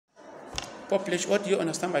Population. What do you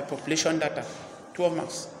understand by population data? 12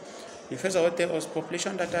 marks. The first of all, tell us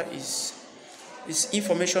population data is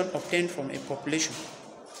information obtained from a population.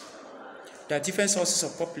 There are different sources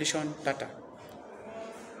of population data.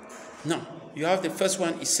 Now, you have the first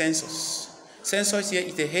one is census. Census here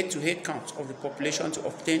is a head-to-head count of the population to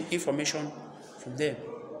obtain information from them.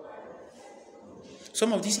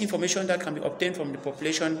 Some of this information that can be obtained from the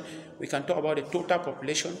population, we can talk about the total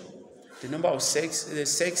population, the number of sex,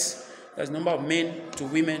 that's the number of men to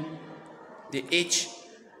women, the age,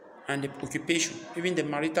 and the occupation, even the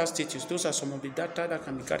marital status. Those are some of the data that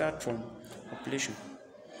can be gathered from population.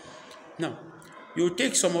 Now, you will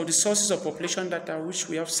take some of the sources of population data, which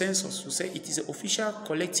we have census. We say it is official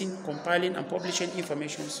collecting, compiling, and publishing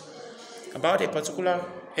information about a particular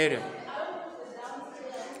area.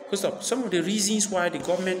 First up, some of the reasons why the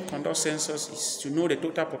government conducts census is to know the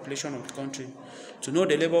total population of the country, to know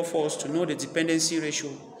the labor force, to know the dependency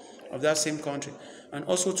ratio of that same country, and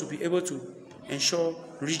also to be able to ensure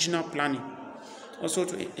regional planning, also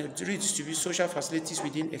to redistribute social facilities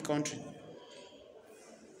within a country.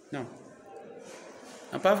 Now,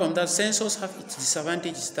 apart from that, census have its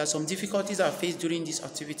disadvantages. There are some difficulties that are faced during this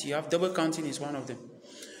activity. You have double counting is one of them.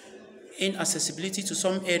 Inaccessibility to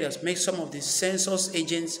some areas makes some of the census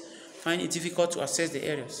agents find it difficult to access the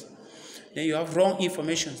areas. Then you have wrong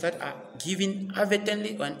information that are given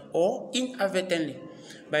advertently or inadvertently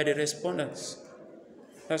by the respondents.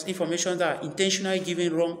 That's information that are intentionally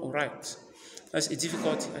given wrong or right. That's a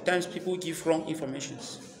difficulty. At times people give wrong information.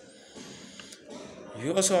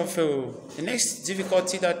 You also have the next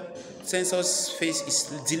difficulty that census face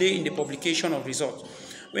is delay in the publication of results.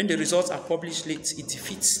 When the results are published late, it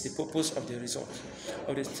defeats the purpose of the result,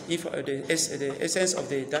 of the essence of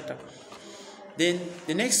the data. Then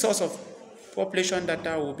the next source of population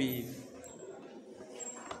data will be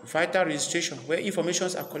vital registration, where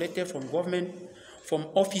informations are collected from government, from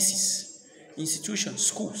offices, institutions,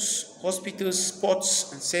 schools, hospitals,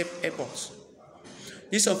 ports, and safe airports.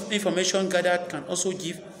 This information gathered can also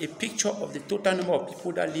give a picture of the total number of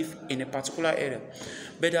people that live in a particular area.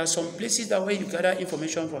 But there are some places that when you gather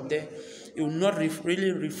information from there, it will not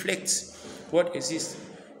really reflect what exists.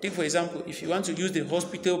 Take, for example, if you want to use the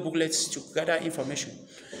hospital booklets to gather information,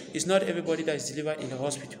 it's not everybody that is delivered in the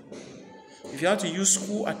hospital. If you want to use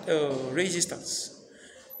school registers,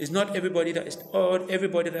 it's not everybody that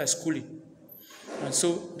is schooling. And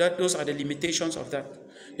so those are the limitations of that.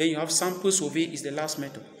 Then you have sample survey is the last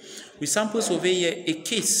method. With sample survey here,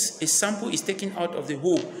 a sample is taken out of the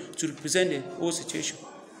whole to represent the whole situation.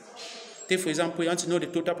 Take, for example, you want to know the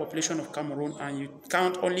total population of Cameroon and you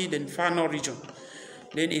count only the far north region.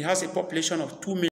 Then it has a population of 2 million.